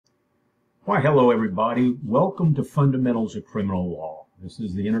Why, hello everybody. Welcome to Fundamentals of Criminal Law. This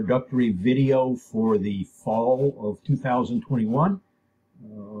is the introductory video for the fall of 2021.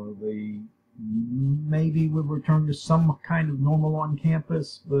 Maybe we'll return to some kind of normal on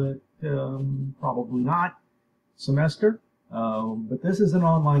campus, but probably not semester. But this is an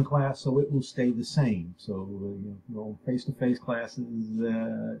online class, so it will stay the same. So, face-to-face classes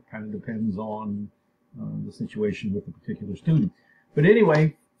kind of depends on the situation with the particular student. But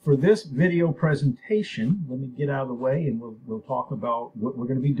anyway, for this video presentation, let me get out of the way and we'll talk about what we're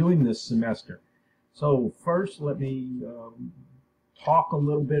going to be doing this semester. So first, let me talk a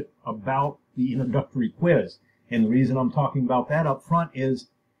little bit about the introductory quiz. And the reason I'm talking about that up front is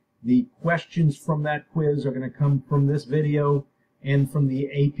the questions from that quiz are going to come from this video and from the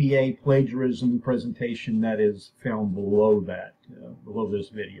APA plagiarism presentation that is found below that, below this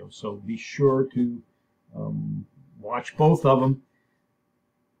video. So be sure to watch both of them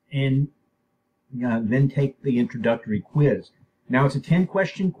and then take the introductory quiz. Now it's a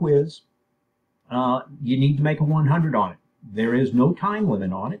 10-question quiz. You need to make a 100 on it. There is no time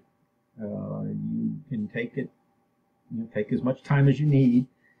limit on it. You can take it, take as much time as you need.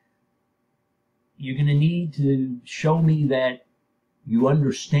 You're going to need to show me that you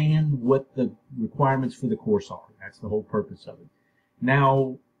understand what the requirements for the course are. That's the whole purpose of it.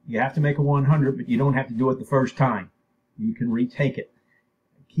 Now, you have to make a 100, but you don't have to do it the first time. You can retake it.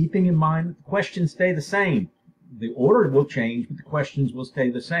 Keeping in mind that the questions stay the same. The order will change, but the questions will stay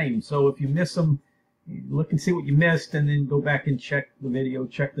the same. So if you miss them, look and see what you missed, and then go back and check the video,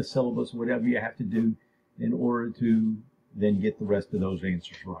 check the syllabus, whatever you have to do in order to then get the rest of those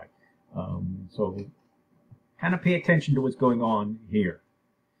answers right. So kind of pay attention to what's going on here.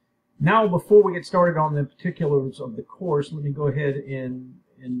 Now, before we get started on the particulars of the course, let me go ahead and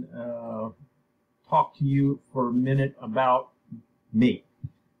talk to you for a minute about me.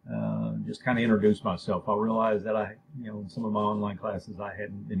 Just kind of introduce myself. I realized that in some of my online classes, I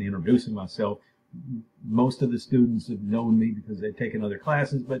hadn't been introducing myself. Most of the students have known me because they've taken other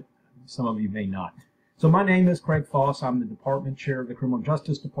classes, but some of you may not. So my name is Craig Foss. I'm the department chair of the Criminal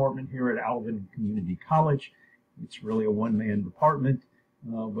Justice Department here at Alvin Community College. It's really a one-man department,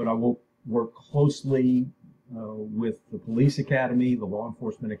 but I will work closely with the Police Academy, the Law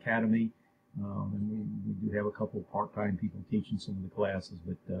Enforcement Academy, and we do have a couple of part-time people teaching some of the classes,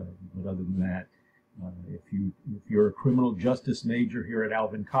 but other than that, if you're a criminal justice major here at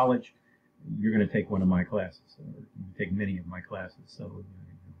Alvin College, you're going to take one of my classes, or you take many of my classes. So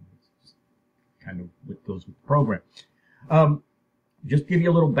it's kind of what goes with the program. Just to give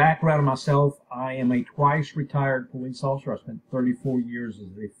you a little background on myself, I am a twice retired police officer. I spent 34 years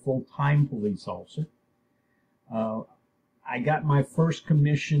as a full-time police officer. I got my first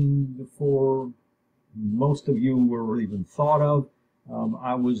commission before most of you were even thought of.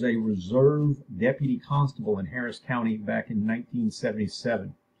 I was a reserve deputy constable in Harris County back in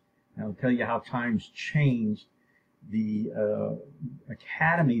 1977. And I'll tell you how times changed. The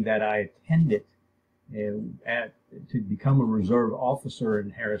academy that I attended to become a reserve officer in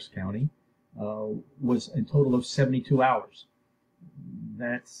Harris County was a total of 72 hours.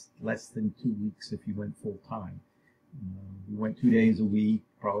 That's less than 2 weeks if you went full time. We went 2 days a week,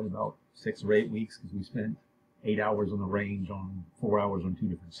 probably about 6 or 8 weeks, because we spent 8 hours on the range on 4 hours on 2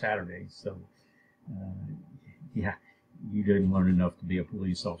 different Saturdays. So, yeah, you didn't learn enough to be a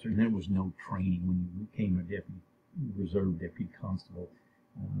police officer. And there was no training when you became a reserve deputy constable.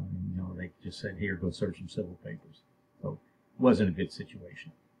 They just said, here, go search some civil papers. So it wasn't a good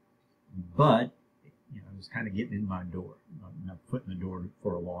situation. But, it was kind of getting in my door, my foot in the door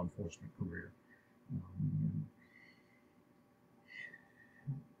for a law enforcement career.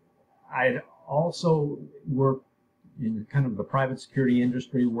 I'd also worked in kind of the private security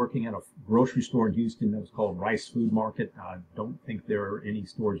industry, working at a grocery store in Houston that was called Rice Food Market. I don't think there are any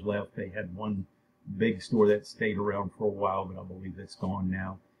stores left. They had one big store that stayed around for a while, but I believe it's gone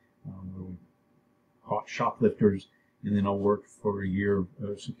now. We caught shoplifters, and then I worked for a year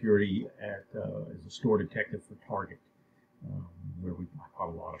of security as a store detective for Target, where we caught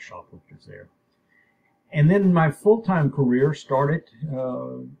a lot of shoplifters there. And then my full-time career started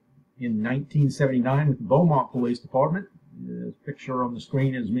in 1979 with the Beaumont Police Department. This picture on the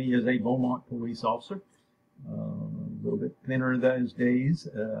screen is me as a Beaumont police officer. A little bit thinner those days,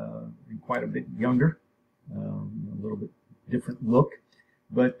 and quite a bit younger, a little bit different look.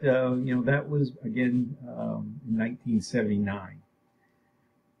 But, that was, again, in 1979.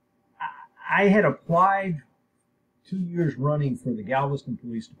 I had applied 2 years running for the Galveston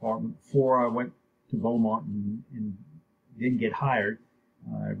Police Department before I went to Beaumont and didn't get hired.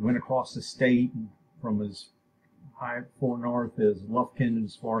 I went across the state from as I-4 North as Lufkin,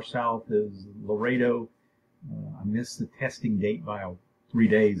 as far south as Laredo. I missed the testing date by 3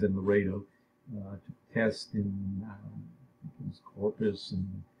 days in Laredo. To test in Corpus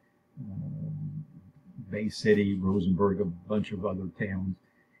and Bay City, Rosenberg, a bunch of other towns.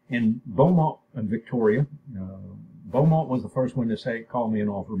 And Beaumont and Victoria. Beaumont was the first one to call me and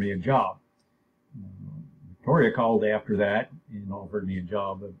offer me a job. Victoria called after that and offered me a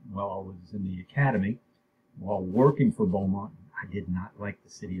job while I was in the academy. While working for Beaumont, I did not like the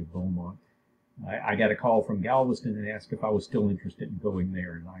city of Beaumont. I got a call from Galveston and asked if I was still interested in going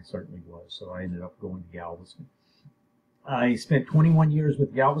there, and I certainly was, so I ended up going to Galveston. I spent 21 years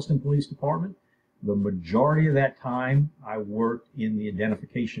with Galveston Police Department. The majority of that time, I worked in the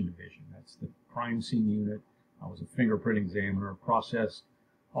identification division. That's the crime scene unit. I was a fingerprint examiner, processed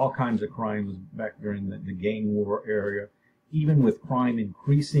all kinds of crimes back during the gang war area. Even with crime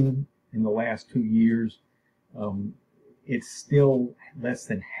increasing in the last 2 years, it's still less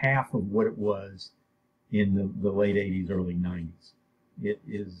than half of what it was in the late 80s, early 90s. It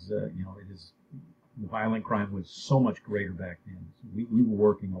is, the violent crime was so much greater back then. So we were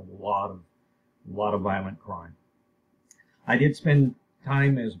working a lot of violent crime. I did spend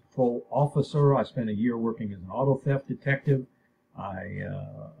time as a patrol officer. I spent a year working as an auto theft detective. I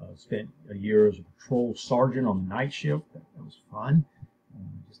spent a year as a patrol sergeant on the night shift. That was fun.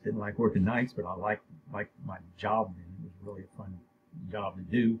 Just didn't like working nights, but I liked my job then. It was really a fun job to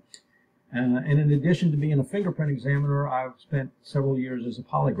do. And in addition to being a fingerprint examiner, I've spent several years as a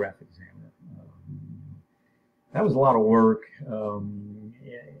polygraph examiner. That was a lot of work.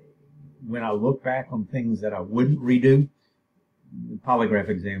 When I look back on things that I wouldn't redo, the polygraph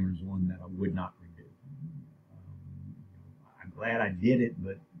examiner is one that I would not redo. I'm glad I did it,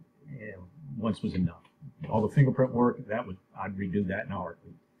 but once was enough. All the fingerprint work, I'd redo that in a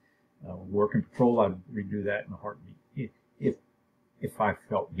heartbeat. Work in patrol, I'd redo that in a heartbeat. If I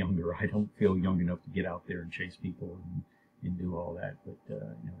felt younger, I don't feel young enough to get out there and chase people and do all that. But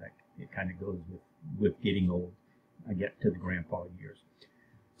that it kind of goes with getting old. I get to the grandpa years.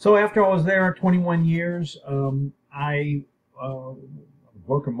 So after I was there 21 years, I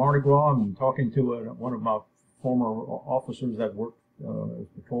worked in Mardi Gras. I'm talking to one of my former officers that worked as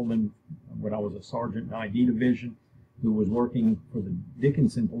patrolman when I was a sergeant in ID division, who was working for the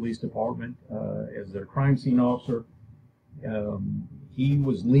Dickinson Police Department as their crime scene officer. He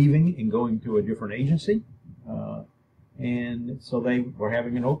was leaving and going to a different agency, and so they were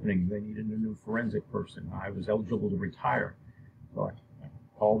having an opening. They needed a new forensic person. I was eligible to retire, so I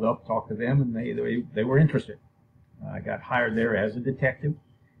called up, talked to them, and they were interested. I got hired there as a detective,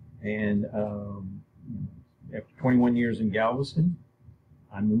 and after 21 years in Galveston,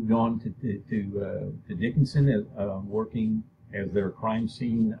 I moved on to Dickinson, working as their crime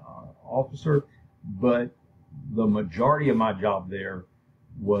scene officer. But the majority of my job there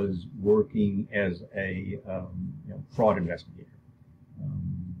was working as a fraud investigator.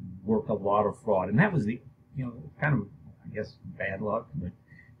 Worked a lot of fraud, and that was the kind of, I guess, bad luck. But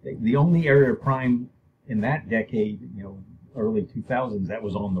the only area of crime in that decade, early 2000s, that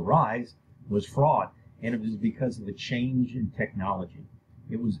was on the rise was fraud, and it was because of the change in technology.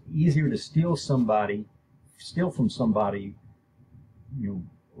 It was easier to steal from somebody,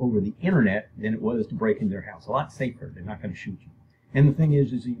 over the internet than it was to break into their house. A lot safer. They're not going to shoot you. And the thing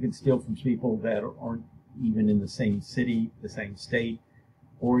is you can steal from people that aren't even in the same city, the same state,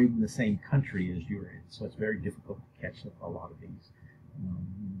 or even the same country as you're in. So it's very difficult to catch a lot of these.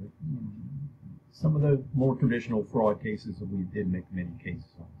 Some of the more traditional fraud cases that we did make many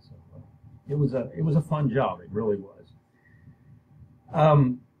cases on. So it was a fun job. It really was.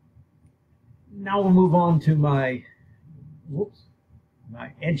 Now we'll move on to my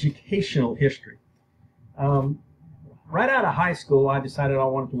educational history. Right out of high school, I decided I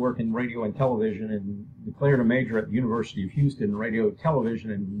wanted to work in radio and television, and declared a major at the University of Houston in radio and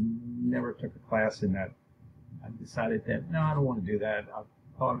television, and never took a class in that. I decided that, no, I don't want to do that. I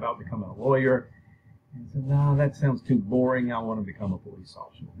thought about becoming a lawyer, and said, no, that sounds too boring. I want to become a police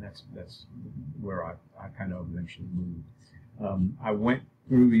officer. And that's where I kind of eventually moved. I went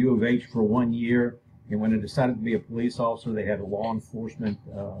through U of H for 1 year, and when I decided to be a police officer, they had a law enforcement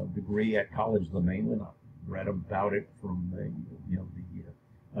degree at College of the Mainland. I read about it from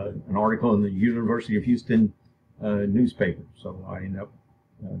an article in the University of Houston newspaper. So I ended up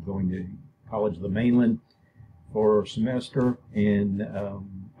going to College of the Mainland for a semester and a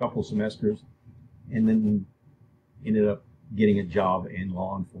couple semesters, and then ended up getting a job in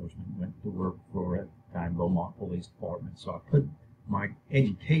law enforcement. Went to work for, at the time, Beaumont Police Department. So I put my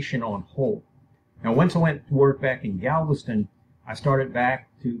education on hold. Now, once I went to work back in Galveston, I started back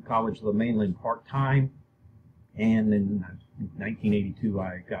to College of the Mainland part-time, And in 1982,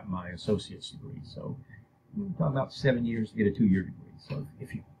 I got my associate's degree. So we're talking about 7 years to get a 2-year degree. So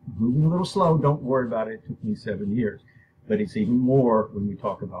if you're moving a little slow, don't worry about it. It took me 7 years. But it's even more when we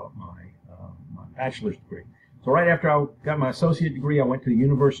talk about my bachelor's degree. So right after I got my associate degree, I went to the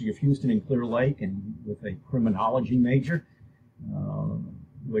University of Houston in Clear Lake and with a criminology major,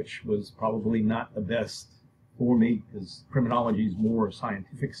 which was probably not the best for me because criminology is more a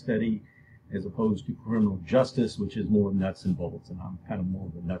scientific study as opposed to criminal justice, which is more nuts and bolts, and I'm kind of more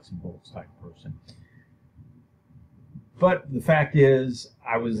of a nuts and bolts type person. But the fact is,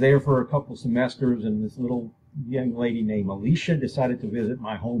 I was there for a couple semesters, and this little young lady named Alicia decided to visit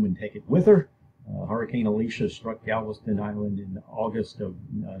my home and take it with her. Hurricane Alicia struck Galveston Island in August of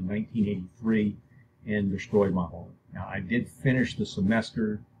 1983 and destroyed my home. Now, I did finish the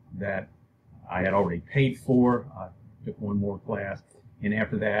semester that I had already paid for. I took one more class, and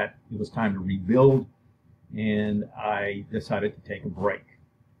after that, it was time to rebuild, and I decided to take a break.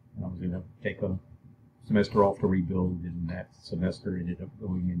 And I was going to take a semester off to rebuild, and that semester ended up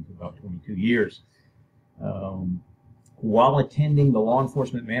going into about 22 years. While attending the Law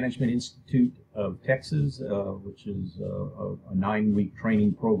Enforcement Management Institute of Texas, which is a 9-week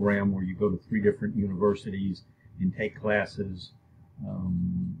training program where you go to 3 different universities and take classes,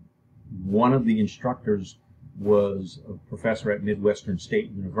 one of the instructors was a professor at Midwestern State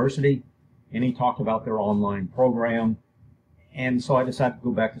University, and he talked about their online program, and so I decided to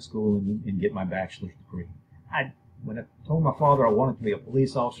go back to school and get my bachelor's degree. When I told my father I wanted to be a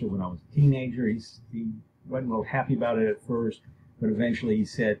police officer when I was a teenager, he wasn't real happy about it at first, but eventually he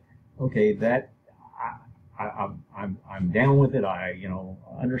said, "Okay, I'm down with it. I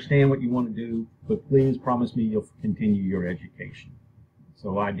understand what you want to do, but please promise me you'll continue your education."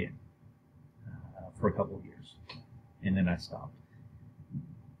 So I did for a couple of years, and then I stopped.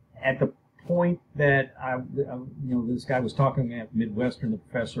 At the point that this guy was talking at Midwestern, the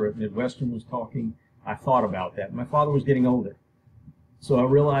professor at Midwestern was talking, I thought about that. My father was getting older, so I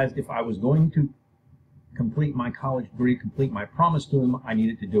realized if I was going to complete my college degree, complete my promise to him, I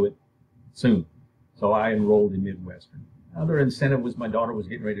needed to do it soon. So I enrolled in Midwestern. Other incentive was my daughter was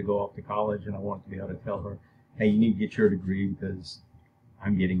getting ready to go off to college, and I wanted to be able to tell her, "Hey, you need to get your degree because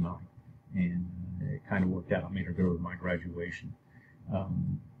I'm getting mine." And it kind of worked out. I made her go to my graduation.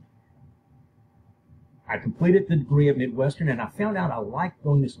 I completed the degree at Midwestern, and I found out I liked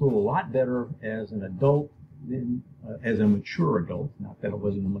going to school a lot better as an adult than as a mature adult. Not that I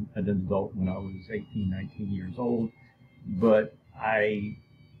wasn't an adult when I was 18, 19 years old, but I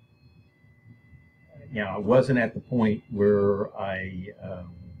wasn't at the point where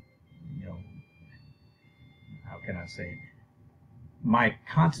how can I say it? My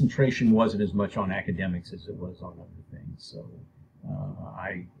concentration wasn't as much on academics as it was on other things. So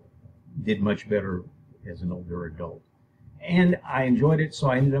I did much better as an older adult. And I enjoyed it, so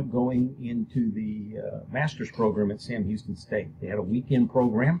I ended up going into the master's program at Sam Houston State. They had a weekend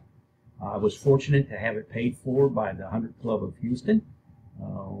program. I was fortunate to have it paid for by the 100 Club of Houston.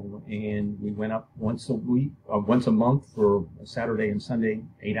 And we went up once a month for a Saturday and Sunday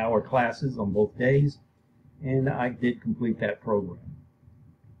 8-hour classes on both days. And I did complete that program.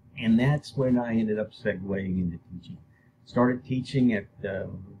 And that's when I ended up segueing into teaching. Started teaching at the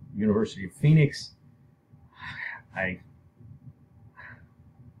University of Phoenix. I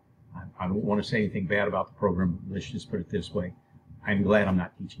don't want to say anything bad about the program. Let's just put it this way. I'm glad I'm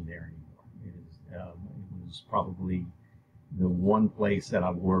not teaching there anymore. It was probably the one place that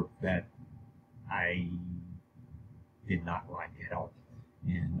I've worked that I did not like at all.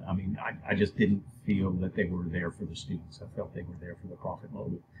 And I mean, I just didn't feel that they were there for the students. I felt they were there for the profit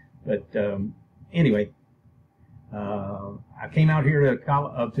motive. But anyway, I came out here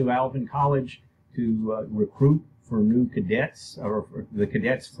to Alvin College to recruit for new cadets, or for the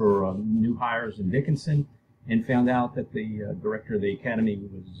cadets for new hires in Dickinson, and found out that the director of the academy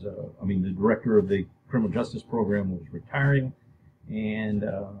was, the director of the criminal justice program was retiring, and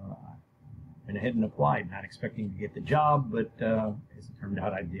I went ahead and applied, not expecting to get the job, but as it turned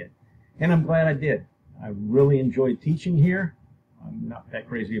out, I did. And I'm glad I did. I really enjoyed teaching here. I'm not that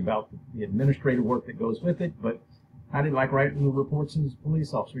crazy about the administrative work that goes with it, but I didn't like writing the reports as a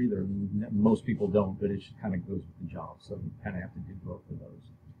police officer either. Most people don't, but it just kind of goes with the job, so you kind of have to do both of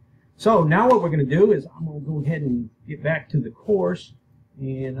those. So now what we're going to do is I'm going to go ahead and get back to the course,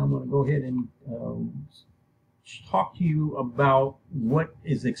 and I'm going to go ahead and talk to you about what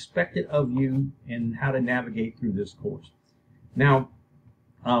is expected of you and how to navigate through this course. Now,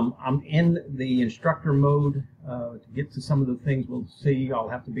 I'm in the instructor mode. To get to some of the things we'll see, I'll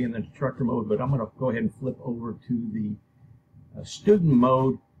have to be in the instructor mode, but I'm going to go ahead and flip over to the student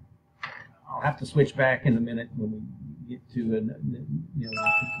mode I'll have to switch back in a minute when we get to,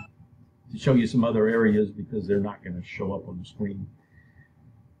 to show you some other areas, because they're not going to show up on the screen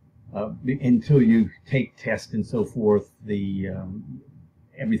until you take tests and so forth.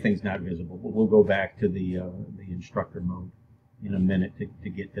 Everything's not visible. But we'll go back to the instructor mode in a minute to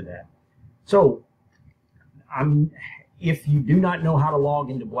get to that. So if you do not know how to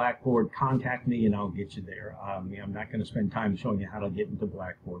log into Blackboard, contact me and I'll get you there. I'm not going to spend time showing you how to get into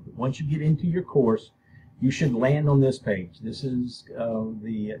Blackboard. But once you get into your course, you should land on this page. This is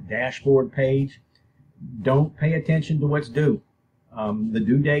the dashboard page. Don't pay attention to what's due. The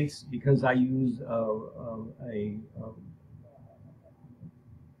due dates, because I use a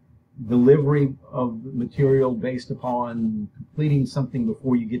delivery of material based upon completing something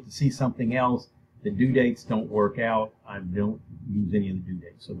before you get to see something else. The due dates don't work out. I don't use any of the due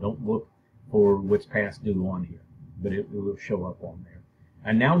dates, so don't look for what's past due on here, but it will show up on there.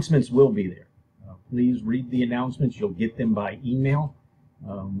 Announcements will be there. Please read the announcements. You'll get them by email,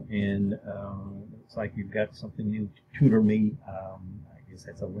 and it's like you've got something new to Tutor Me. I guess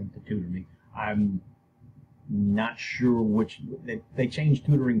that's a link to Tutor Me. I'm not sure which. They change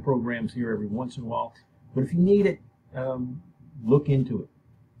tutoring programs here every once in a while, but if you need it, look into it.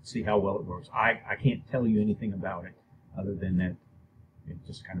 See how well it works. I can't tell you anything about it other than that it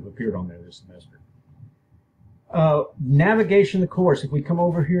just kind of appeared on there this semester. Navigation of the course. If we come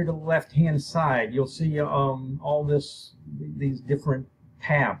over here to the left-hand side, you'll see all these different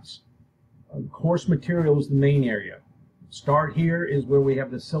tabs. Course material is the main area. Start here is where we have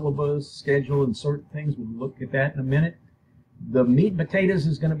the syllabus, schedule, and certain things. We'll look at that in a minute. The meat and potatoes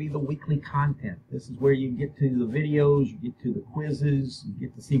is going to be the weekly content. This is where you get to the videos, you get to the quizzes, you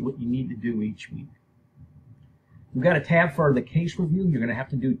get to see what you need to do each week. We've got a tab for the case review. You're going to have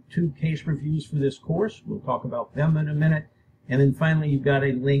to do 2 case reviews for this course. We'll talk about them in a minute. And then finally, you've got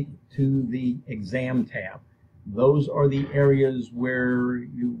a link to the exam tab. Those are the areas where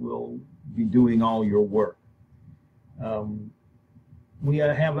you will be doing all your work. We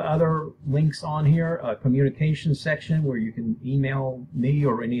have other links on here, a communication section where you can email me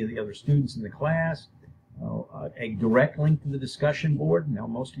or any of the other students in the class, a direct link to the discussion board. Now,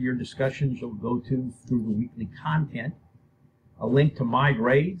 most of your discussions you'll go to through the weekly content, a link to my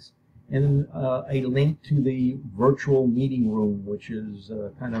grades, and a link to the virtual meeting room, which is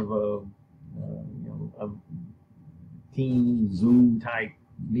kind of a team Zoom type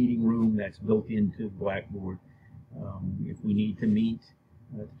meeting room that's built into Blackboard. If we need to meet,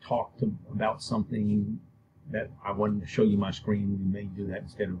 to talk about something that I wanted to show you my screen, we may do that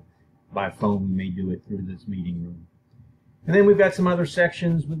instead of by phone. We may do it through this meeting room. And then we've got some other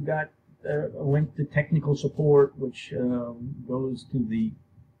sections. We've got a link to technical support, which goes to the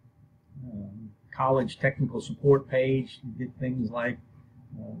college technical support page. You get things like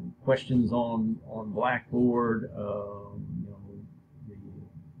questions on Blackboard, the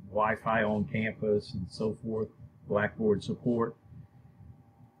Wi-Fi on campus, and so forth. Blackboard support.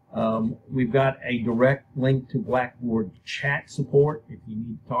 We've got a direct link to Blackboard chat support if you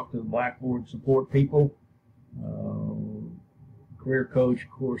need to talk to the Blackboard support people. Career Coach,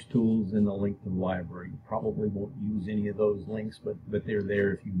 Course Tools, and the link to the library. You probably won't use any of those links, but they're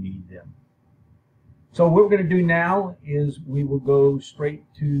there if you need them. So what we're going to do now is we will go straight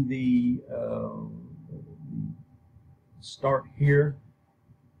to the Start Here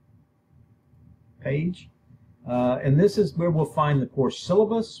page. And this is where we'll find the course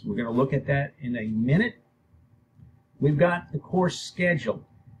syllabus. We're going to look at that in a minute. We've got the course schedule.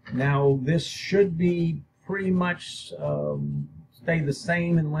 Now, this should be pretty much stay the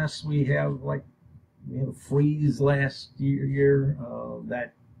same unless we had a freeze last year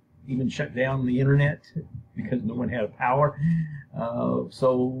that even shut down the internet because no one had power.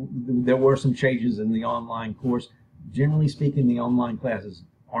 So there were some changes in the online course. Generally speaking, the online classes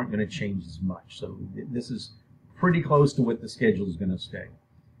aren't going to change as much. So this is pretty close to what the schedule is going to stay.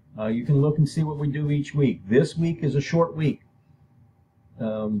 You can look and see what we do each week. This week is a short week.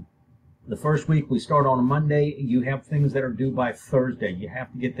 The first week we start on a Monday. You have things that are due by Thursday. You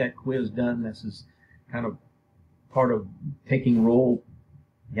have to get that quiz done. This is kind of part of taking roll.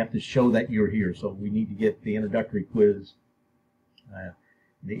 You have to show that you're here. So we need to get the introductory quiz,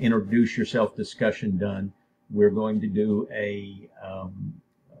 the introduce yourself discussion done. We're going to do an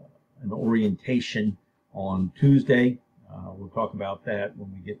orientation on Tuesday. We'll talk about that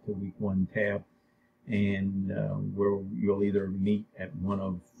when we get to week 1 tab, and where you'll either meet at one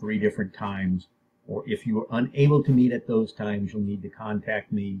of 3 different times, or if you are unable to meet at those times, you'll need to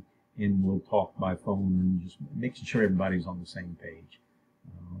contact me and we'll talk by phone and just making sure everybody's on the same page.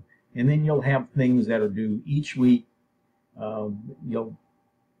 And then you'll have things that are due each week. You'll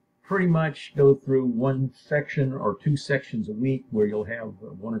pretty much go through one section or two sections a week where you'll have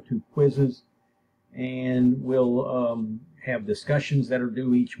one or two quizzes, and we'll have discussions that are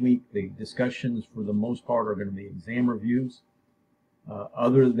due each week. The discussions for the most part are going to be exam reviews.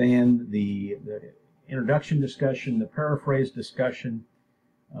 Other than the introduction discussion, the paraphrase discussion,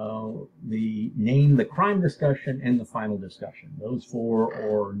 the name the crime discussion, and the final discussion. Those four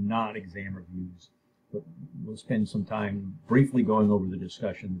are not exam reviews, but we'll spend some time briefly going over the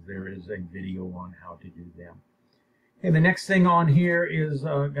discussions. There is a video on how to do them. Okay, the next thing on here is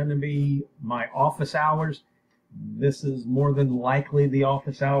going to be my office hours. This is more than likely the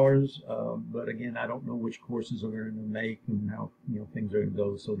office hours, but again, I don't know which courses are going to make and how things are going to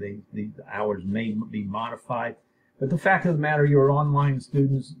go, so the hours may be modified. But the fact of the matter, you're online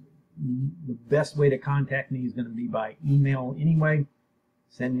students. The best way to contact me is going to be by email anyway.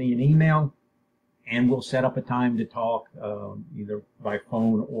 Send me an email, and we'll set up a time to talk, either by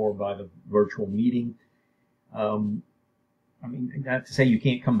phone or by the virtual meeting. I mean, not to say you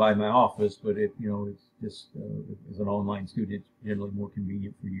can't come by my office, but if it's just as an online student, it's generally more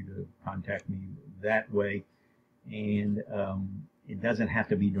convenient for you to contact me that way. And it doesn't have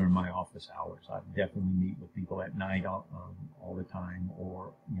to be during my office hours. I definitely meet with people at night all the time,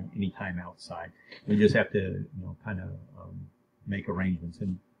 or any time outside. We just have to kind of make arrangements,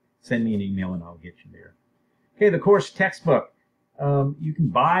 and send me an email and I'll get you there. Okay, the course textbook. You can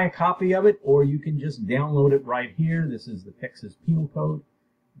buy a copy of it, or you can just download it right here. This is the Texas Penal Code.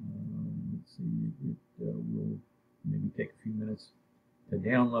 Let's see, it will maybe take a few minutes to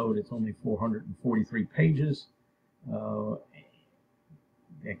download. It's only 443 pages.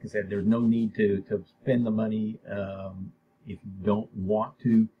 Like I said, there's no need to spend the money if you don't want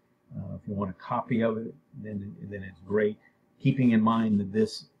to. If you want a copy of it, then it's great. Keeping in mind that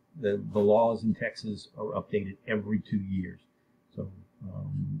the laws in Texas are updated every 2 years. So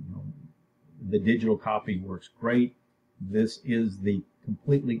the digital copy works great. This is the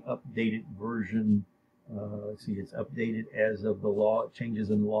completely updated version. Let's see, it's updated as of the law changes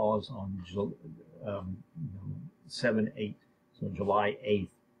in laws on 7/8, so July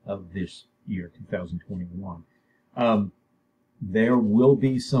 8th of this year, 2021. There will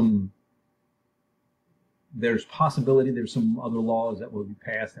be there's possibility there's some other laws that will be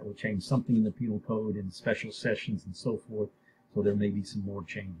passed that will change something in the penal code and special sessions and so forth. So there may be some more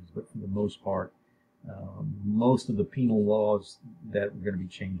changes, but for the most part, most of the penal laws that are going to be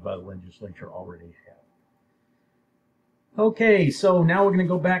changed by the legislature already have. Okay, so now we're going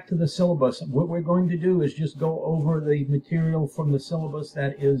to go back to the syllabus. What we're going to do is just go over the material from the syllabus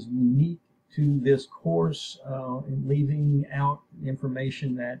that is unique to this course, and leaving out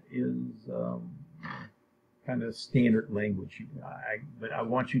information that is kind of standard language. But I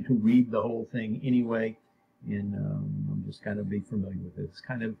want you to read the whole thing anyway, and just kind of be familiar with it. It's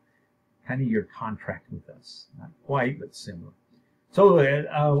kind of your contract with us. Not quite, but similar.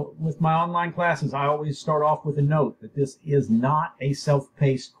 So with my online classes, I always start off with a note that this is not a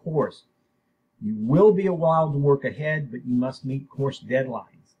self-paced course. You will be allowed to work ahead, but you must meet course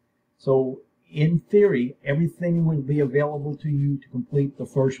deadlines. So in theory, everything will be available to you to complete the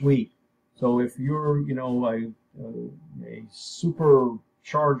first week. So if you're, a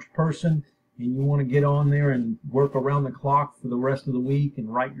supercharged person, and you want to get on there and work around the clock for the rest of the week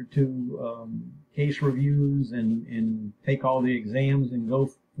and write your 2 case reviews and take all the exams and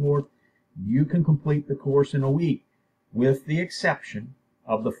go forth, you can complete the course in a week, with the exception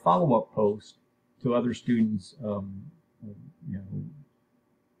of the follow-up post to other students'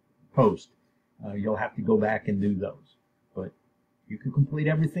 post. You'll have to go back and do those. But you can complete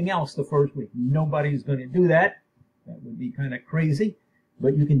everything else the first week. Nobody's going to do that. That would be kind of crazy.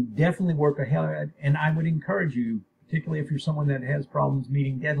 But you can definitely work ahead, and I would encourage you, particularly if you're someone that has problems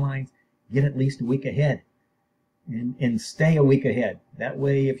meeting deadlines, get at least a week ahead, and stay a week ahead. That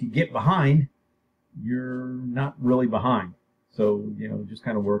way, if you get behind, you're not really behind. So, just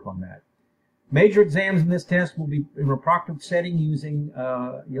kind of work on that. Major exams in this test will be in a proctored setting using,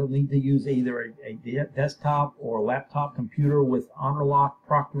 you'll need to use either a desktop or a laptop computer with HonorLock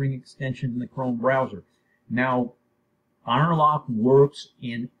proctoring extension in the Chrome browser. Now, HonorLock works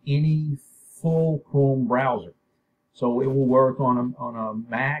in any full Chrome browser. So it will work on a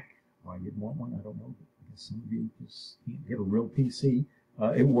Mac. Well, I didn't want one, I don't know. I guess some of you just can't get a real PC.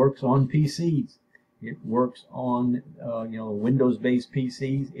 It works on PCs. It works on Windows-based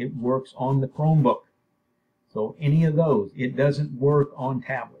PCs. It works on the Chromebook. So any of those. It doesn't work on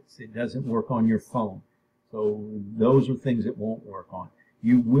tablets. It doesn't work on your phone. So those are things it won't work on.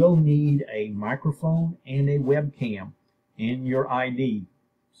 You will need a microphone and a webcam and your ID.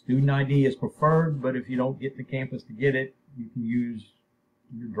 Student ID is preferred, but if you don't get to campus to get it, you can use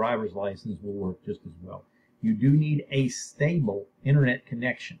your driver's license will work just as well. You do need a stable internet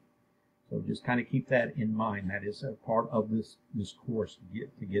connection. So just kind of keep that in mind. That is a part of this course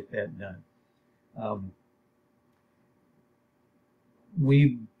to get that done.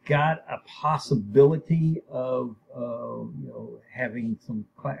 We've got a possibility of having some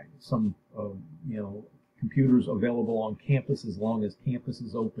computers available on campus as long as campus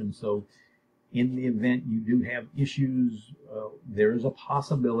is open. So in the event you do have issues, there is a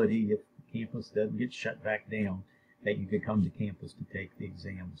possibility if campus doesn't get shut back down that you could come to campus to take the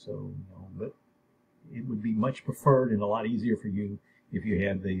exam. So, but it would be much preferred and a lot easier for you if you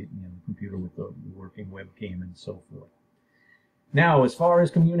had the computer with the working webcam and so forth. Now, as far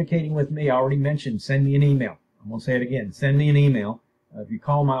as communicating with me, I already mentioned send me an email. I'm going to say it again. Send me an email. If you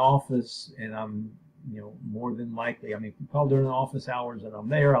call my office, and I'm more than likely, if you call during the office hours and I'm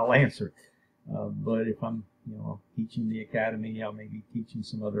there, I'll answer. But if I'm teaching the academy, I may be teaching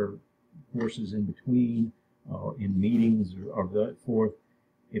some other courses in between, or in meetings or that forth.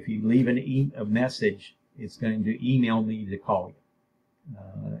 If you leave a message, it's going to email me to call you.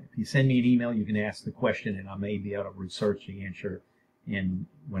 If you send me an email, you can ask the question, and I may be able to research the answer. And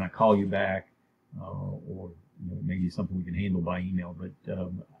when I call you back, or maybe something we can handle by email, but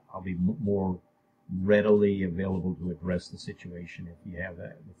I'll be more readily available to address the situation if you have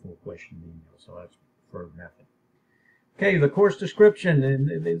the full question in the email. So that's the preferred method. Okay, the course description,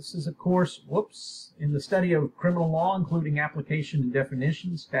 and this is a course, in the study of criminal law, including application and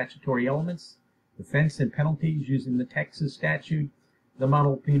definitions, statutory elements, defense and penalties using the Texas statute, the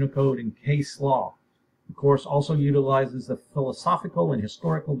Model Penal Code, and case law. The course also utilizes the philosophical and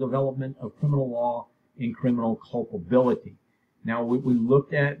historical development of criminal law and criminal culpability. Now, we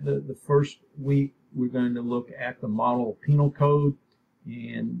looked at the first week, we're going to look at the Model Penal Code,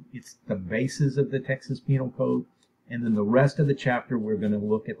 and it's the basis of the Texas Penal Code. And then the rest of the chapter, we're going to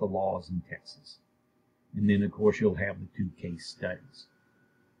look at the laws in Texas. And then, of course, you'll have the 2 case studies.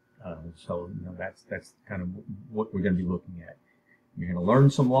 So, that's kind of what we're going to be looking at. You're going to learn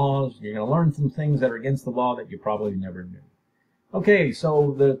some laws. You're going to learn some things that are against the law that you probably never knew. Okay,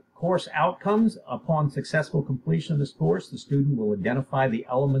 so the course outcomes. Upon successful completion of this course, the student will identify the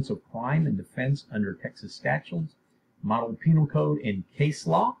elements of crime and defense under Texas statutes, Model Penal Code, and case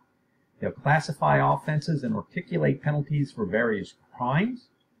law. They'll classify offenses and articulate penalties for various crimes,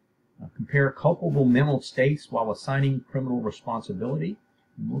 compare culpable mental states while assigning criminal responsibility.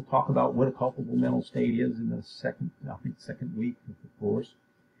 And we'll talk about what a culpable mental state is in the second week of the course.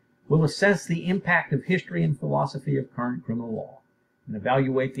 We'll assess the impact of history and philosophy of current criminal law and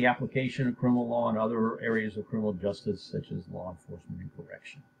evaluate the application of criminal law in other areas of criminal justice, such as law enforcement and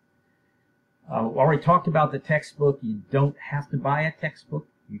correction. We already talked about the textbook. You don't have to buy a textbook.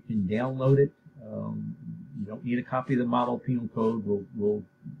 You can download it. You don't need a copy of the Model Penal Code. We'll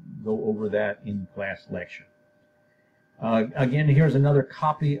go over that in class lecture. Again, here's another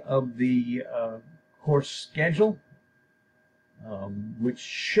copy of the course schedule, which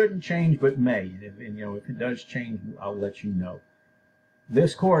shouldn't change but may. And if it does change, I'll let you know.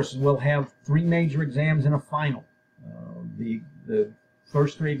 This course will have 3 major exams and a final. The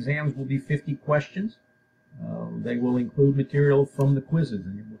first 3 exams will be 50 questions. They will include material from the quizzes,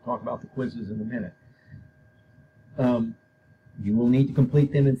 and we'll talk about the quizzes in a minute. You will need to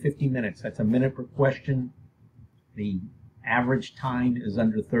complete them in 50 minutes. That's a minute per question. The average time is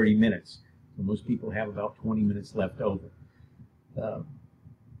under 30 minutes. So most people have about 20 minutes left over.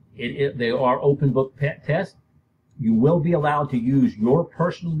 They are open book tests. You will be allowed to use your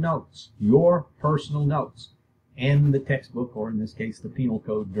personal notes and the textbook, or in this case, the penal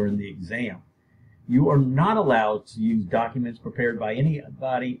code, during the exam. You are not allowed to use documents prepared by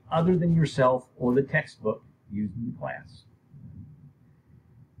anybody other than yourself or the textbook used in the class.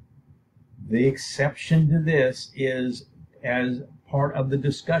 The exception to this is, as part of the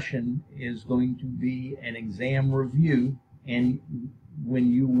discussion, is going to be an exam review, and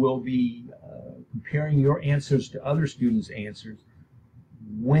when you will be comparing your answers to other students' answers,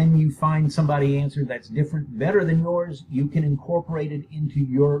 when you find somebody answered that's different, better than yours, you can incorporate it into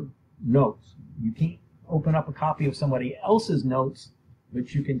your notes. You can't open up a copy of somebody else's notes,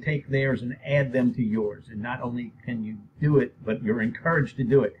 but you can take theirs and add them to yours. And not only can you do it, but you're encouraged to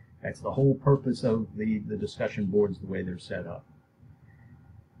do it. That's the whole purpose of the discussion boards, the way they're set up.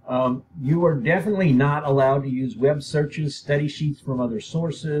 You are definitely not allowed to use web searches, study sheets from other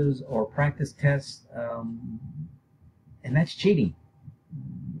sources, or practice tests, and that's cheating.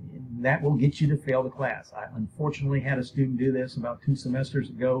 That will get you to fail the class. I unfortunately had a student do this about 2 semesters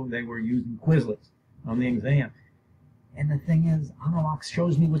ago. They were using Quizlets on the exam. And the thing is, Anolox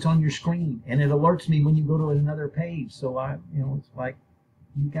shows me what's on your screen, and it alerts me when you go to another page. So it's like,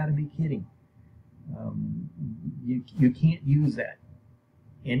 You've got to be kidding. You can't use that.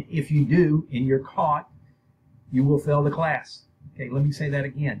 And if you do and you're caught, you will fail the class. Okay, let me say that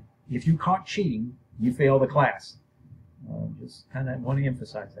again. If you're caught cheating, you fail the class. Just kind of want to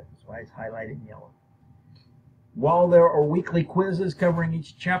emphasize that. That's why it's highlighted in yellow. While there are weekly quizzes covering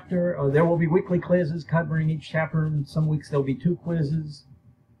each chapter, there will be weekly quizzes covering each chapter, and some weeks there'll be 2 quizzes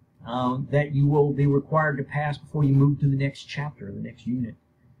that you will be required to pass before you move to the next chapter, the next unit.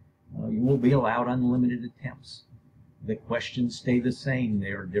 You will be allowed unlimited attempts. The questions stay the same.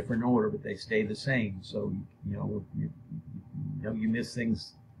 They are different order, but they stay the same. So, you miss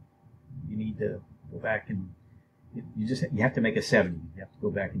things, you need to go back and you have to make a 70. You have to go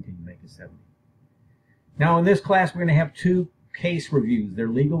back until you make a 70. Now, in this class, we're going to have 2 case reviews. They're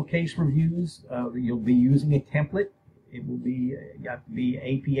legal case reviews. You'll be using a template. It will be, you have to be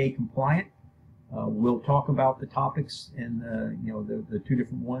APA compliant. We'll talk about the topics and the 2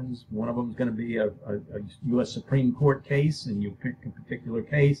 different ones. One of them is going to be a U.S. Supreme Court case, and you'll pick a particular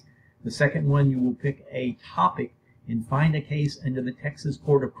case. The second one, you will pick a topic and find a case under the Texas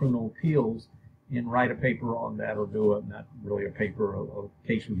Court of Criminal Appeals and write a paper on that, or do not really a paper, a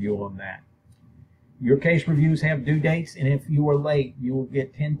case review on that. Your case reviews have due dates, and if you are late, you will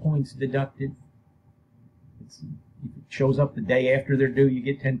get 10 points deducted. If it shows up the day after they're due, you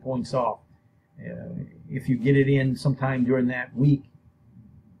get 10 points off. If you get it in sometime during that week,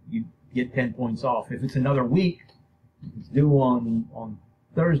 you get 10 points off. If it's another week, if it's due on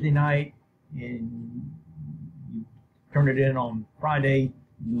Thursday night and you turn it in on Friday,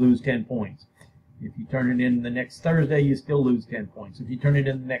 you lose 10 points. If you turn it in the next Thursday, you still lose 10 points. If you turn it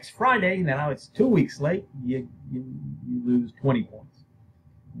in the next Friday, now it's 2 weeks late, you lose 20 points.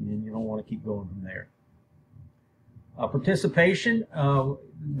 And you don't want to keep going from there. Participation,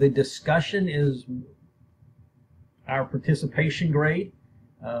 the discussion is our participation grade,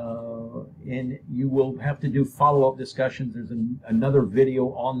 and you will have to do follow-up discussions. There's another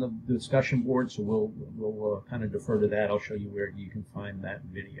video on the discussion board, so we'll kind of defer to that. I'll show you where you can find that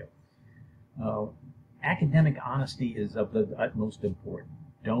video. Academic honesty is of the utmost importance.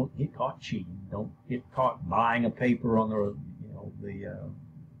 Don't get caught cheating. Don't get caught buying a paper on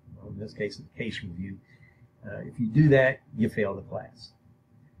in this case, the case review. If you do that, you fail the class.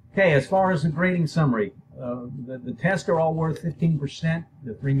 Okay, as far as the grading summary, the tests are all worth 15%,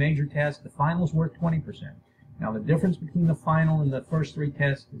 the 3 major tests. The final is worth 20%. Now, the difference between the final and the first 3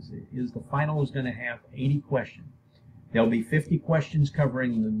 tests is the final is going to have 80 questions. There'll be 50 questions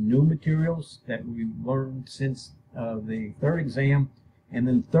covering the new materials that we've learned since the 3rd exam, and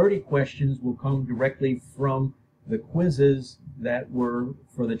then 30 questions will come directly from the quizzes that were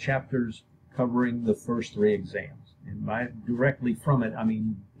for the chapters covering the first 3 exams. And by directly from it, I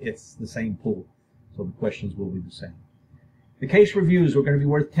mean it's the same pool, so the questions will be the same. The case reviews are going to be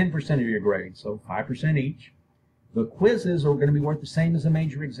worth 10% of your grade, so 5% each. The quizzes are going to be worth the same as a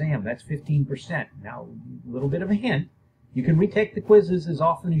major exam. That's 15%. Now, a little bit of a hint. You can retake the quizzes as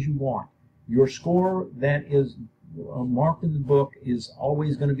often as you want. Your score that is marked in the book is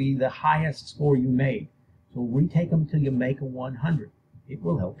always going to be the highest score you made. So retake them until you make a 100. It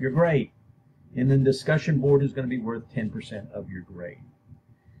will help your grade. And then discussion board is going to be worth 10% of your grade.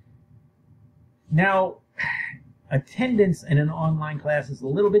 Now, attendance in an online class is a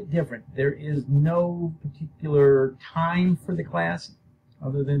little bit different. There is no particular time for the class,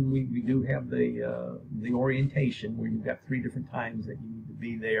 other than we do have the orientation where you've got 3 different times that you need to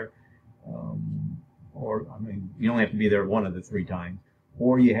be there. You don't have to be there one of the 3 times,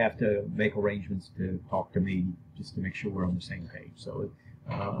 or you have to make arrangements to talk to me just to make sure we're on the same page. So,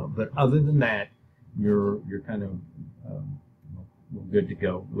 but other than that, you're kind of good to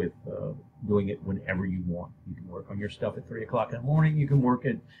go with doing it whenever you want. You can work on your stuff at 3 o'clock in the morning. You can work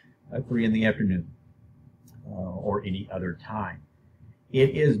at 3 in the afternoon, or any other time. It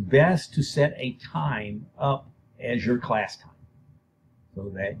is best to set a time up as your class time, so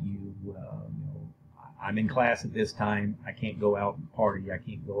that I'm in class at this time. I can't go out and party. I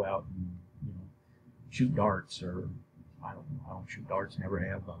can't go out and shoot darts, or I don't shoot darts. Never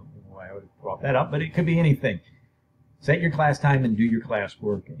have. I don't know why I would have brought that up, but it could be anything. Set your class time and do your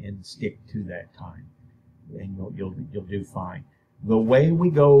classwork and stick to that time, and you'll do fine. The way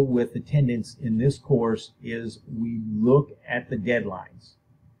we go with attendance in this course is we look at the deadlines.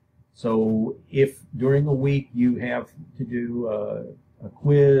 So if during a week you have to do a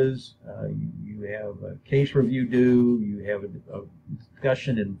quiz, you have a case review due, you have a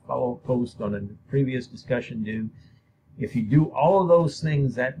discussion and follow-up post on a previous discussion due, if you do all of those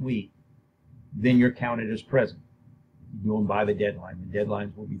things that week, then you're counted as present. You do them by the deadline. The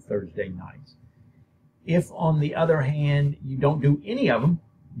deadlines will be Thursday nights. If, on the other hand, you don't do any of them,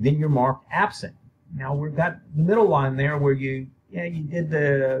 then you're marked absent. Now we've got the middle line there where you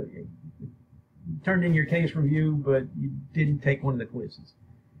turned in your case review, but you didn't take one of the quizzes.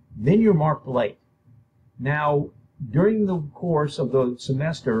 Then you're marked late. Now, during the course of the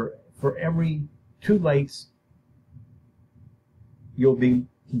semester, for every 2 lates, you'll be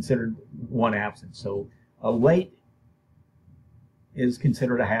considered 1 absence. So a late is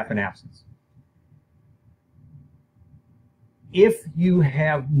considered a half an absence. If you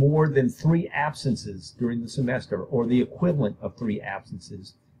have more than 3 absences during the semester, or the equivalent of 3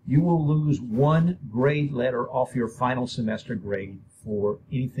 absences, you will lose 1 grade letter off your final semester grade for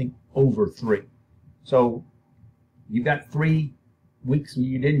anything over 3. So you've got 3 weeks where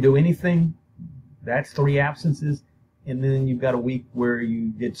you didn't do anything, that's 3 absences, and then you've got a week where you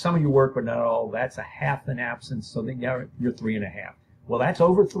did some of your work but not all, that's a half an absence, so then you're 3.5. Well, that's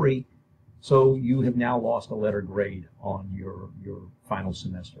over 3. So you have now lost a letter grade on your final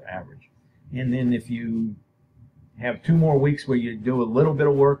semester average. And then if you have 2 more weeks where you do a little bit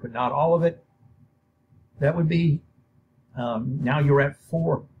of work but not all of it, that would be, now you're at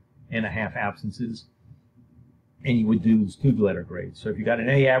 4.5 absences, and you would lose 2 letter grades. So if you got an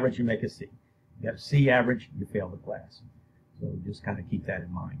A average, you make a C. You got a C average, you fail the class. So just kind of keep that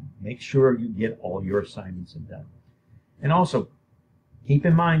in mind. Make sure you get all your assignments done. And also, keep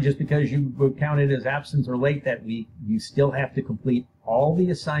in mind, just because you were counted as absent or late that week, you still have to complete all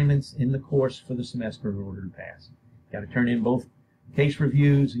the assignments in the course for the semester in order to pass. You've got to turn in both case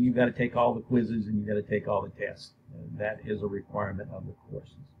reviews, and you've got to take all the quizzes, and you've got to take all the tests. That is a requirement of the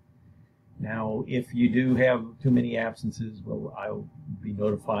courses. Now, if you do have too many absences, well, I'll be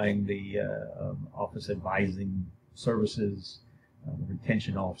notifying the Office Advising Services, the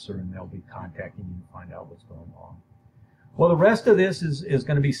retention officer, and they'll be contacting you to find out what's going on. Well, the rest of this is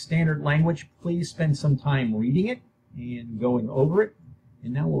going to be standard language. Please spend some time reading it and going over it.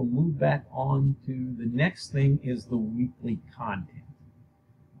 And now we'll move back on to the next thing, is the weekly content.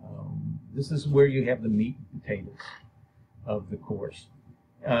 This is where you have the meat and potatoes of the course.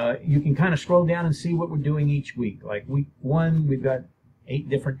 You can kind of scroll down and see what we're doing each week. Like week 1, we've got 8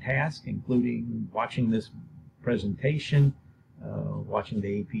 different tasks, including watching this presentation, watching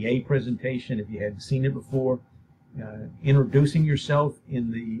the APA presentation if you hadn't seen it before, introducing yourself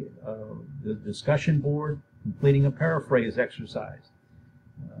in the discussion board, completing a paraphrase exercise,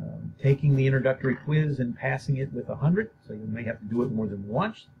 taking the introductory quiz and passing it with 100, so you may have to do it more than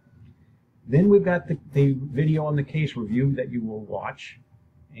once. Then we've got the video on the case review that you will watch,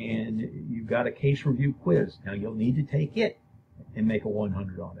 and you've got a case review quiz. Now you'll need to take it and make a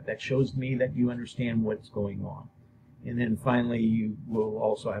 100 on it. That shows me that you understand what's going on. And then finally, you will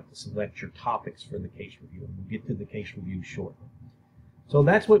also have to select your topics for the case review, and we'll get to the case review shortly. So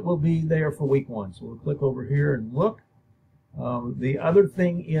that's what will be there for week 1. So we'll click over here and look. The other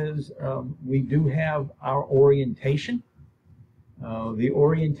thing is we do have our orientation. The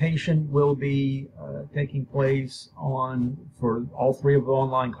orientation will be taking place for all 3 of the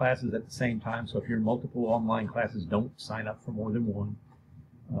online classes at the same time. So if you're in multiple online classes, don't sign up for more than one.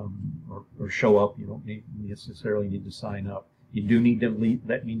 Or show up. You don't necessarily need to sign up. You do need to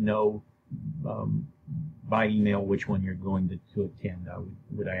let me know by email which one you're going to attend.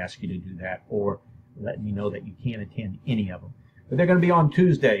 Would I ask you to do that, or let me know that you can't attend any of them. But they're going to be on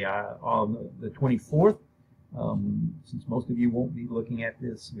Tuesday, on the 24th. Since most of you won't be looking at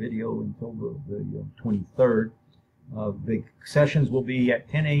this video until the 23rd, the sessions will be at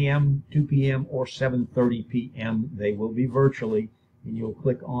 10 a.m., 2 p.m., or 7:30 p.m. They will be virtually. And you'll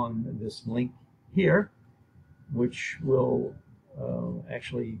click on this link here, which will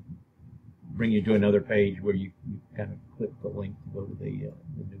actually bring you to another page where you kind of click the link to go to the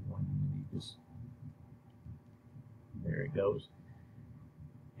new one. There it goes.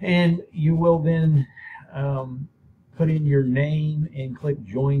 And you will then put in your name and click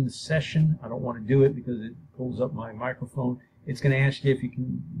join session. I don't want to do it because it pulls up my microphone. It's going to ask you if you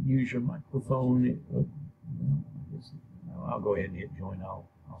can use your microphone. I'll go ahead and hit join.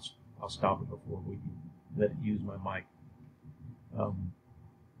 I'll stop it before we let it use my mic.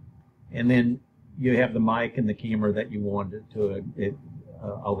 And then you have the mic and the camera that you want to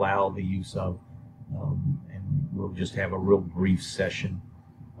allow the use of. And we'll just have a real brief session.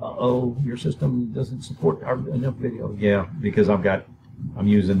 Uh-oh, your system doesn't support enough video. Yeah, because I'm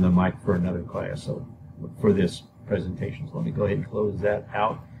using the mic for another class, so for this presentation. So let me go ahead and close that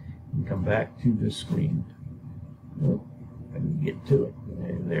out and come back to the screen. I can get to it.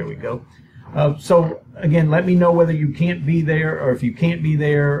 There we go. So again, let me know whether you can't be there, or if you can't be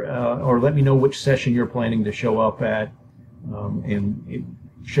there, or let me know which session you're planning to show up at. And it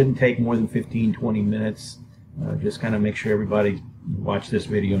shouldn't take more than 15-20 minutes. Just kind of make sure everybody watch this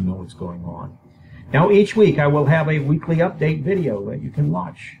video, know what's going on. Now, each week I will have a weekly update video that you can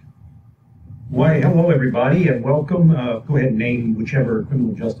watch. Why, hello everybody, and welcome. Go ahead and name whichever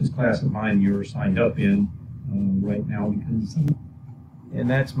criminal justice class of mine you're signed up in right now, because and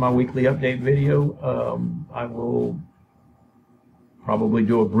that's my weekly update video. I will probably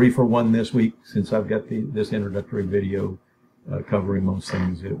do a briefer one this week since I've got this introductory video covering most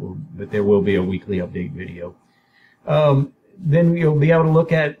things. But there will be a weekly update video. Then you'll be able to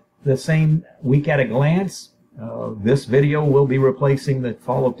look at the same week at a glance. This video will be replacing the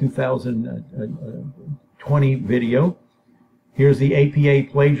fall of 2020 video. Here's the APA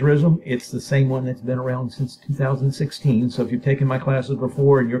plagiarism. It's the same one that's been around since 2016. So if you've taken my classes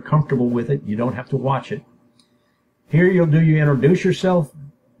before and you're comfortable with it, you don't have to watch it. Here you introduce yourself.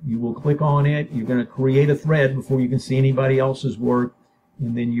 You will click on it. You're going to create a thread before you can see anybody else's work.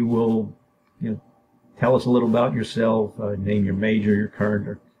 And then you will tell us a little about yourself, name your major, your current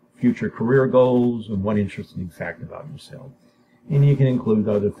or future career goals, and one interesting fact about yourself. And you can include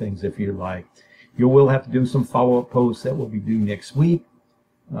other things if you like. You will have to do some follow-up posts that will be due next week,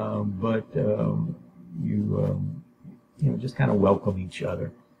 just kind of welcome each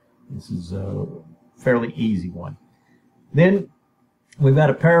other. This is a fairly easy one. Then we've got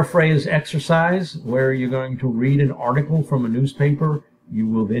a paraphrase exercise where you're going to read an article from a newspaper. You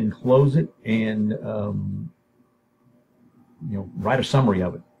will then close it and write a summary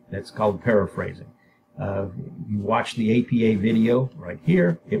of it. That's called paraphrasing. You watch the APA video right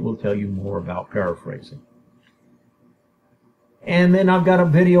here. It will tell you more about paraphrasing. And then I've got a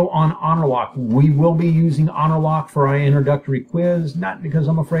video on HonorLock. We will be using HonorLock for our introductory quiz, not because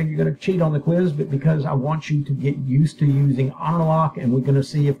I'm afraid you're going to cheat on the quiz, but because I want you to get used to using HonorLock, and we're going to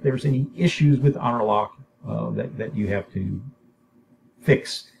see if there's any issues with HonorLock that you have to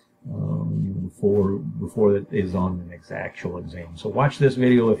fix before it is on the next actual exam. So watch this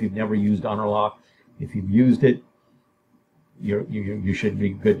video if you've never used HonorLock. If you've used it, you should be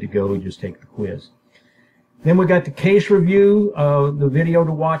good to go. Just take the quiz. Then we got the case review, the video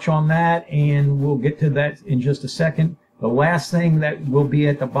to watch on that, and we'll get to that in just a second. The last thing that will be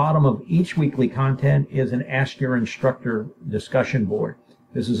at the bottom of each weekly content is an Ask Your Instructor discussion board.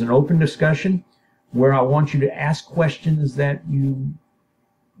 This is an open discussion where I want you to ask questions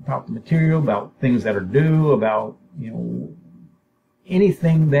about the material, about things that are due, about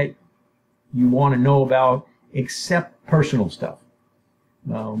anything that you want to know about except personal stuff.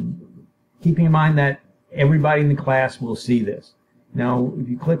 Keeping in mind that everybody in the class will see this. Now, if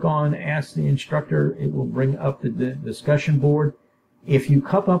you click on Ask the Instructor, it will bring up the discussion board. If you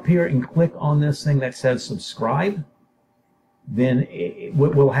come up here and click on this thing that says subscribe, then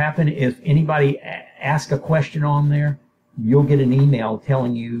what will happen if anybody asks a question on there, you'll get an email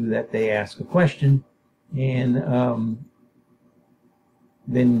telling you that they asked a question, and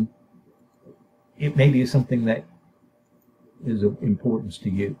then it may be something that is of importance to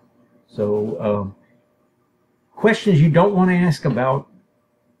you. So questions you don't want to ask about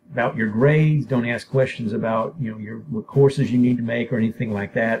your grades, don't ask questions about what courses you need to make or anything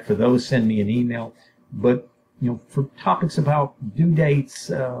like that. For those, send me an email. But for topics about due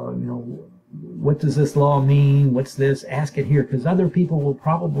dates, what does this law mean? What's this? Ask it here, because other people will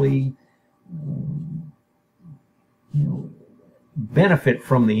probably benefit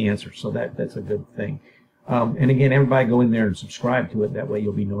from the answer. So that's a good thing. And again, everybody go in there and subscribe to it. That way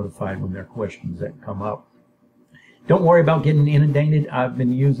you'll be notified when there are questions that come up. Don't worry about getting inundated. I've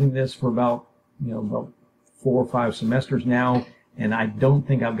been using this for about 4 or 5 semesters now, and I don't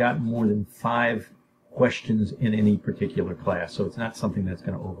think I've gotten more than 5 questions in any particular class. So it's not something that's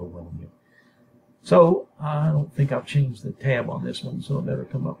going to overwhelm you. So I don't think I've changed the tab on this one, so it better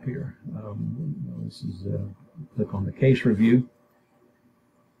come up here. This is click on the case review.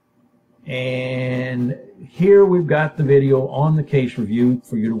 And here we've got the video on the case review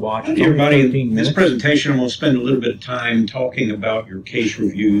for you to watch. Hi everybody, in this presentation I'm going to spend a little bit of time talking about your case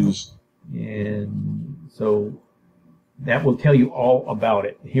reviews. And so that will tell you all about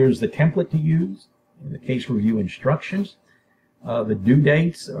it. Here's the template to use, the case review instructions. The due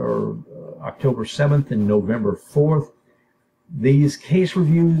dates are October 7th and November 4th. These case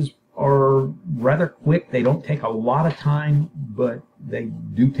reviews are rather quick. They don't take a lot of time, but they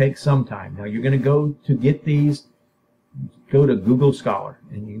do take some time. Now you're going to go to get these, go to Google Scholar,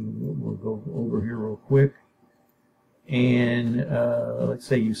 and we'll go over here real quick. And let's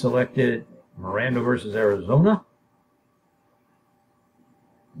say you selected Miranda versus Arizona.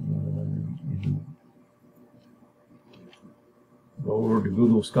 Go over to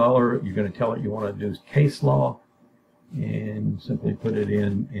Google Scholar. You're going to tell it you want to do case law, and simply put it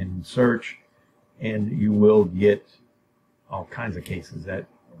in search, and you will get all kinds of cases that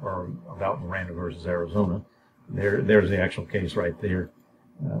are about Miranda versus Arizona. There's the actual case right there,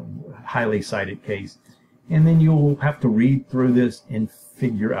 highly cited case. And then you'll have to read through this and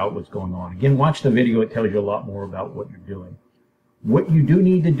figure out what's going on. Again, watch the video. It tells you a lot more about what you're doing. What you do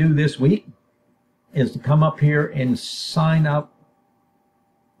need to do this week is to come up here and sign up.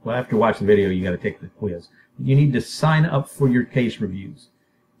 Well, after you watch the video, you got to take the quiz. You need to sign up for your case reviews.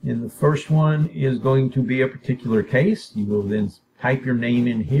 And the first one is going to be a particular case. You will then type your name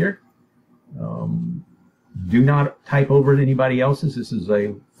in here. Do not type over to anybody else's. This is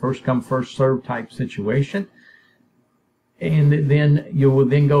a first come, first served type situation. And then you will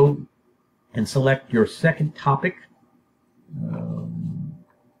then go and select your second topic.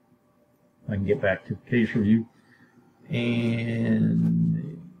 I can get back to case review.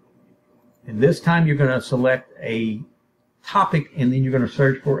 And this time you're going to select a topic, and then you're going to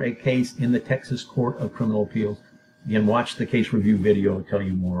search for a case in the Texas Court of Criminal Appeals. Again, watch the case review video to tell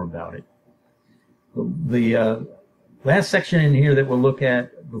you more about it. The last section in here that we'll look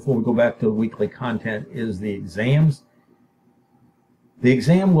at before we go back to weekly content is the exams. The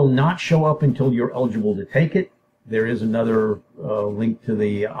exam will not show up until you're eligible to take it. There is another link to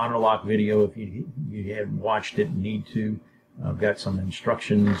the HonorLock video if you haven't watched it and need to. I've got some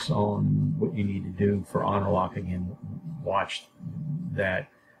instructions on what you need to do for HonorLock. Again, watch that.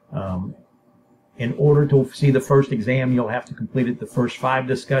 In order to see the first exam, you'll have to complete it the first 5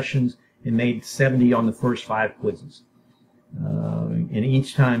 discussions and made 70 on the first 5 quizzes. And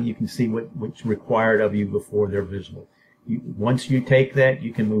each time you can see what's required of you before they're visible. Once you take that,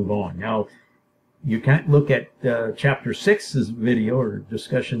 you can move on. Now, you can't look at Chapter 6's video or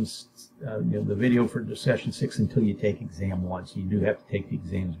discussions, the video for Discussion 6 until you take Exam 1. So you do have to take the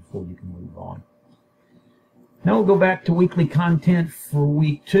exams before you can move on. Now we'll go back to weekly content for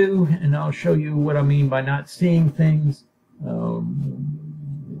week 2, and I'll show you what I mean by not seeing things.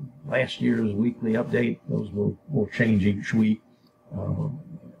 Last year's weekly update, those will change each week.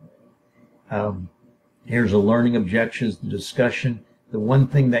 Here's a learning objectives, the discussion. The one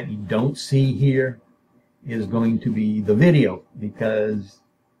thing that you don't see here is going to be the video, because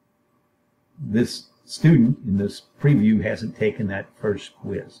this student in this preview hasn't taken that first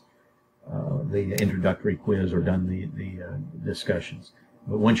quiz, the introductory quiz, or done the discussions.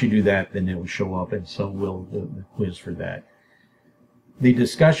 But once you do that, then it will show up, and so will the quiz for that. The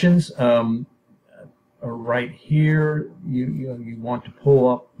discussions are right here. You want to pull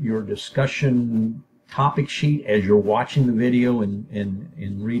up your discussion topic sheet as you're watching the video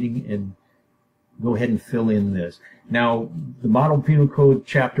and reading, and go ahead and fill in this. Now, the Model Penal Code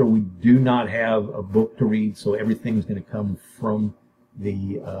chapter, we do not have a book to read, so everything's going to come from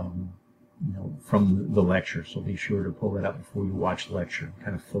the from the lecture. So be sure to pull it up before you watch the lecture and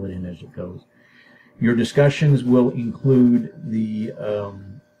kind of fill it in as it goes. Your discussions will include the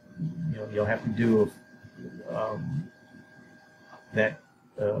you'll have to do that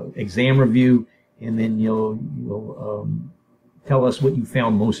exam review, and then you'll tell us what you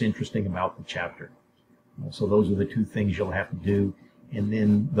found most interesting about the chapter. So those are the 2 things you'll have to do, and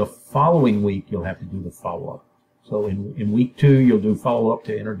then the following week you'll have to do the follow-up. So in week 2 you'll do follow-up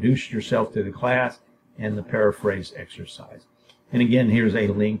to introduce yourself to the class and the paraphrase exercise. And again, here's a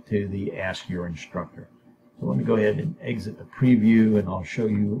link to the Ask Your Instructor. So let me go ahead and exit the preview, and I'll show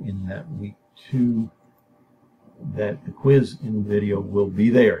you in that week 2 that the quiz in the video will be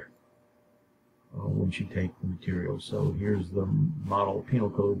there once you take the material. So here's the Model Penal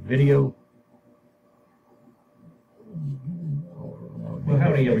Code video. Well,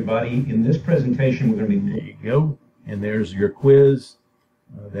 howdy everybody. In this presentation we're going to be... There you go. And there's your quiz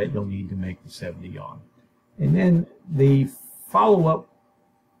that you'll need to make the 70 on. And then the follow-up,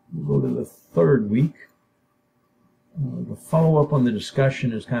 we'll go to the 3rd week. The follow-up on the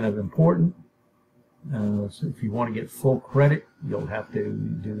discussion is kind of important. So if you want to get full credit, you'll have to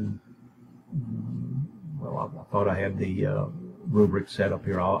do... Well, I thought I had the rubric set up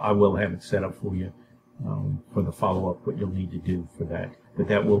here. I will have it set up for you for the follow-up, what you'll need to do for that. But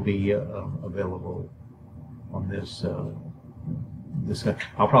that will be available on this discussion.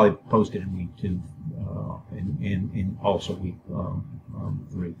 I'll probably post it in week 2 and also week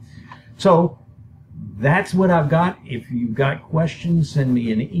 3. So that's what I've got. If you've got questions, send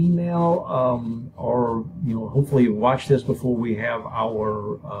me an email, or hopefully you watch this before we have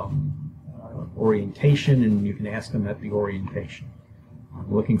our orientation, and you can ask them at the orientation.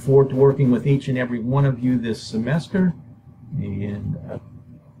 I'm looking forward to working with each and every one of you this semester, and